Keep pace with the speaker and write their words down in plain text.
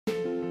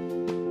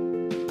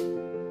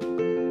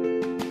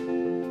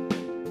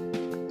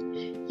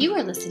You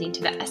are listening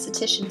to the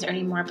Estheticians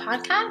Earning More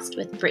podcast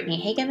with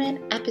Brittany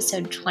Hageman,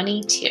 episode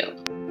 22.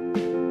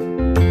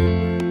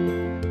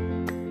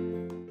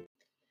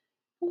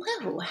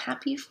 Hello,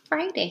 happy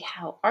Friday.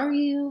 How are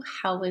you?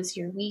 How was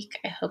your week?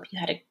 I hope you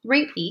had a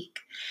great week.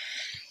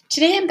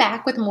 Today I'm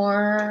back with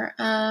more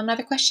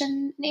another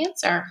question and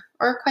answer,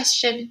 or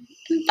question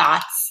and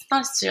thoughts, not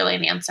necessarily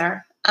an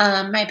answer.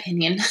 My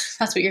opinion,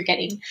 that's what you're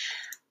getting.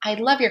 I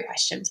love your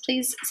questions.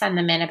 Please send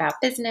them in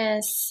about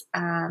business,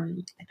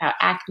 about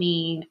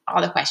acne,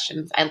 all the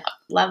questions. I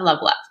love.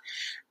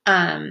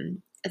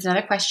 It's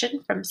another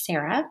question from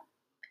Sarah,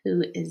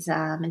 who is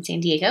in San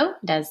Diego,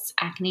 does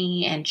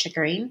acne and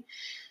sugaring.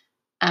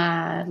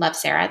 Love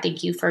Sarah.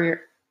 Thank you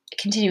for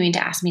continuing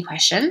to ask me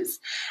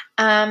questions.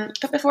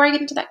 But before I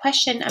get into that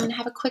question, I'm going to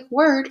have a quick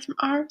word from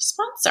our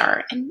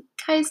sponsor. And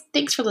guys,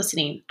 thanks for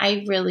listening.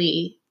 I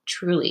really,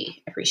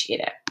 truly appreciate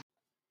it.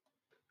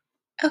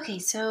 Okay,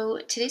 so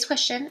today's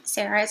question,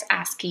 Sarah is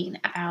asking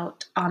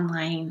about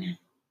online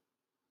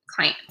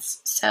clients.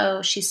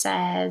 So she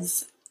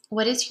says,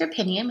 what is your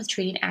opinion with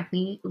treating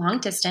acne long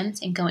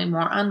distance and going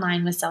more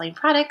online with selling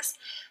products?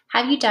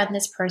 Have you done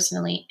this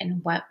personally,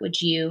 and what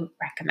would you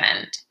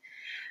recommend?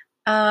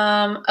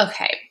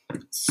 Okay,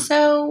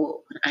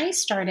 so when I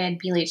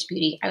started BLH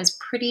Beauty, I was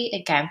pretty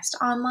against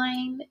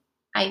online.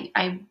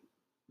 I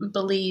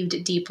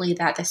believed deeply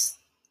that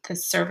the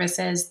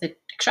services, the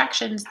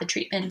extractions, the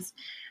treatments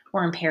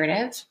were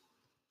imperative.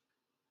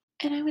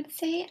 And I would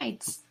say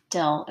I'd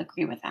still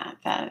agree with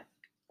that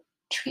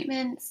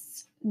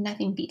treatments,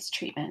 nothing beats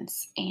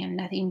treatments, and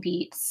nothing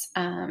beats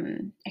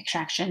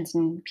extractions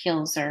and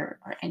peels or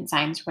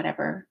enzymes,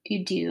 whatever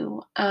you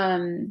do.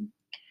 But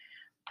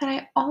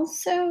I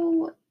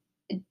also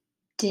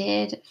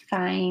did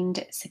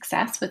find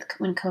success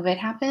when COVID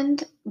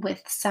happened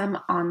with some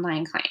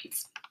online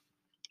clients.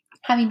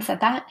 Having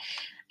said that,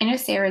 I know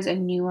Sarah is a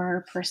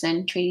newer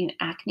person treating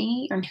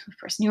acne, or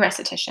newer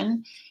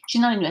esthetician.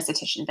 She's not a new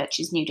esthetician, but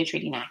she's new to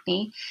treating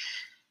acne.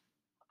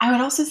 I would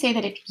also say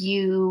that if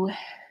you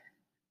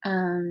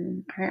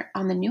are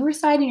on the newer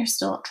side and you're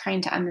still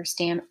trying to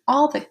understand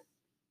all the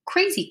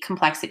crazy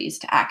complexities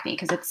to acne,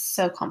 because it's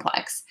so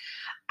complex,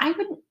 my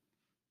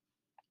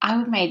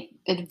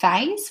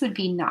advice would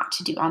be not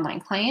to do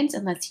online clients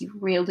unless you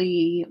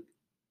really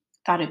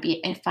thought it'd be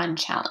a fun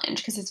challenge,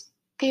 because it's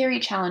very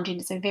challenging.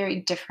 It's a very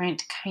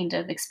different kind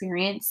of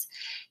experience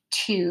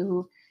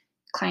to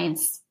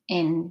clients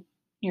in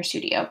your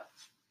studio.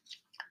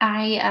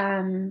 I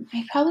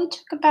probably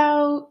took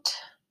about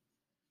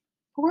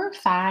 4 or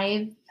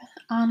 5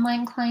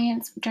 online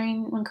clients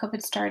when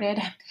COVID started.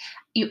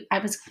 I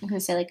was going to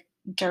say like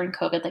during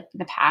COVID, like in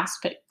the past,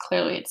 but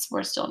clearly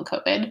we're still in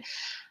COVID.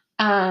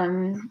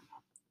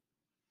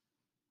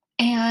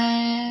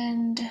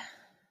 And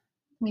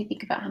let me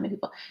think about how many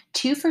people.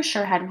 2 for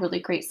sure had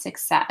really great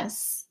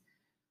success.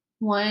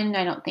 1,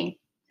 I don't think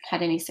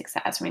had any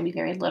success, or maybe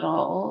very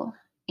little.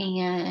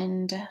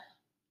 And I'm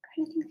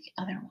trying to think of the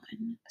other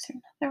one. Was there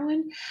another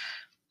one?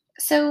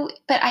 So,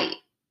 but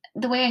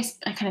the way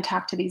I kind of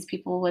talked to these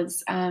people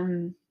was,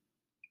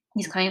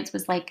 these clients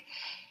was like,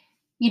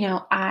 you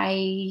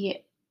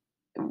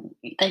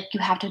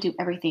have to do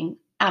everything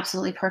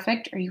absolutely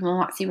perfect, or you will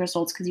not see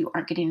results because you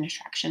aren't getting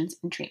extractions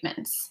and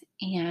treatments.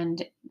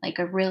 And like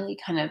I really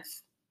kind of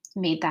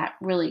made that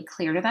really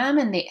clear to them,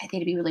 and they had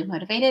to be really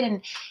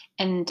motivated.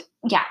 And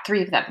yeah,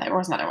 3 of them, there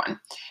was another one,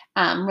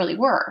 really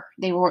were.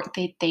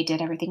 They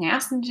did everything I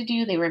asked them to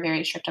do. They were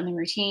very strict on the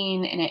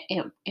routine, and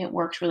it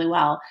worked really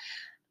well.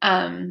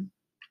 But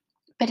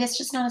it's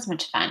just not as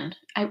much fun.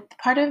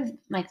 Part of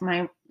like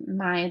my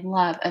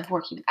love of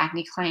working with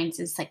acne clients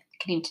is like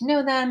getting to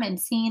know them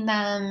and seeing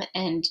them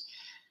and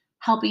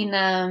helping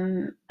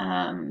them,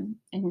 and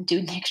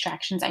doing the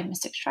extractions. I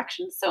miss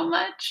extractions so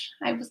much.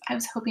 I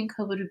was hoping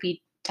COVID would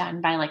be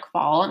done by like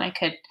fall, and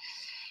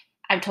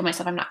I've told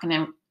myself I'm not going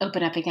to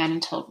open up again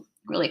until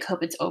really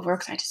COVID's over,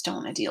 because I just don't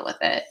want to deal with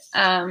it.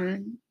 But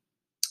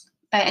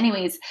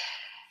anyways,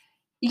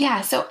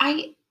 yeah, so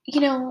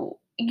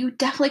you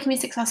definitely can be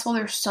successful.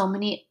 There's so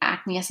many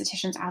acne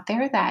estheticians out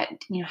there that,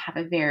 have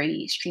a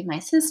very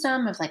streamlined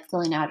system of like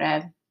filling out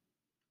a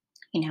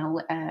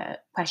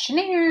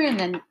questionnaire and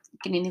then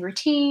getting the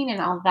routine and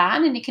all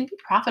that. And it can be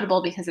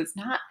profitable because it's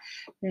not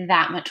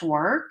that much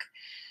work,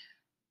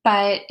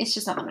 but it's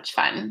just not that much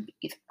fun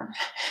either,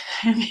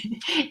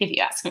 if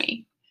you ask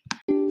me.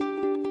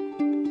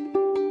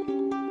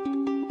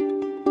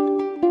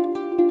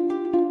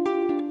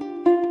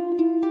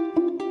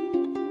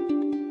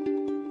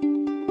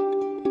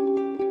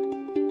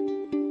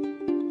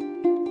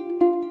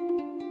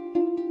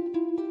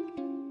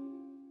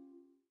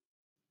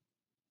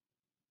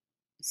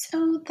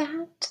 So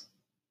that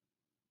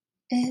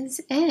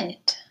is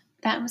it.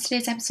 That was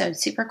today's episode.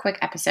 Super quick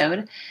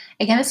episode.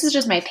 Again, this is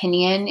just my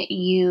opinion.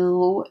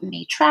 You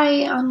may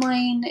try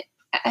online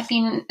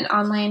being an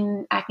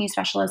online acne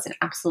specialist and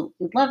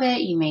absolutely love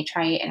it. You may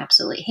try it and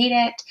absolutely hate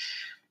it,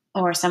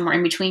 or somewhere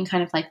in between,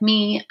 kind of like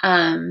me.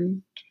 I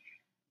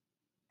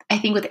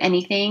think with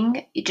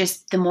anything,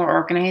 just the more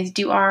organized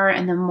you are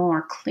and the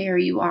more clear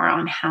you are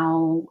on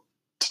how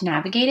to to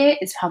navigate it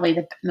is probably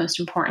the most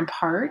important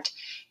part.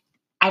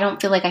 I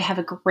don't feel like I have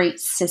a great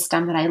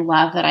system that I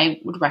love that I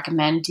would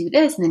recommend do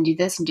this and then do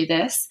this and do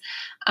this.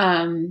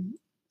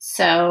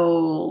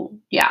 So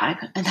yeah,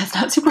 and that's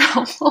not super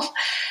helpful.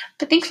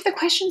 But thanks for the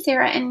question,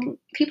 Sarah. And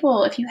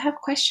people, if you have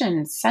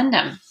questions, send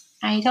them.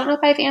 I don't know if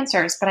I have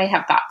answers, but I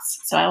have thoughts.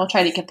 So I will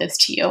try to get those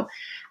to you.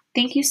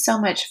 Thank you so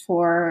much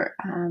for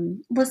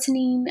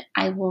listening.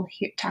 I will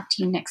talk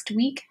to you next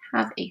week.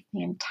 Have a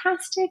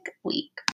fantastic week.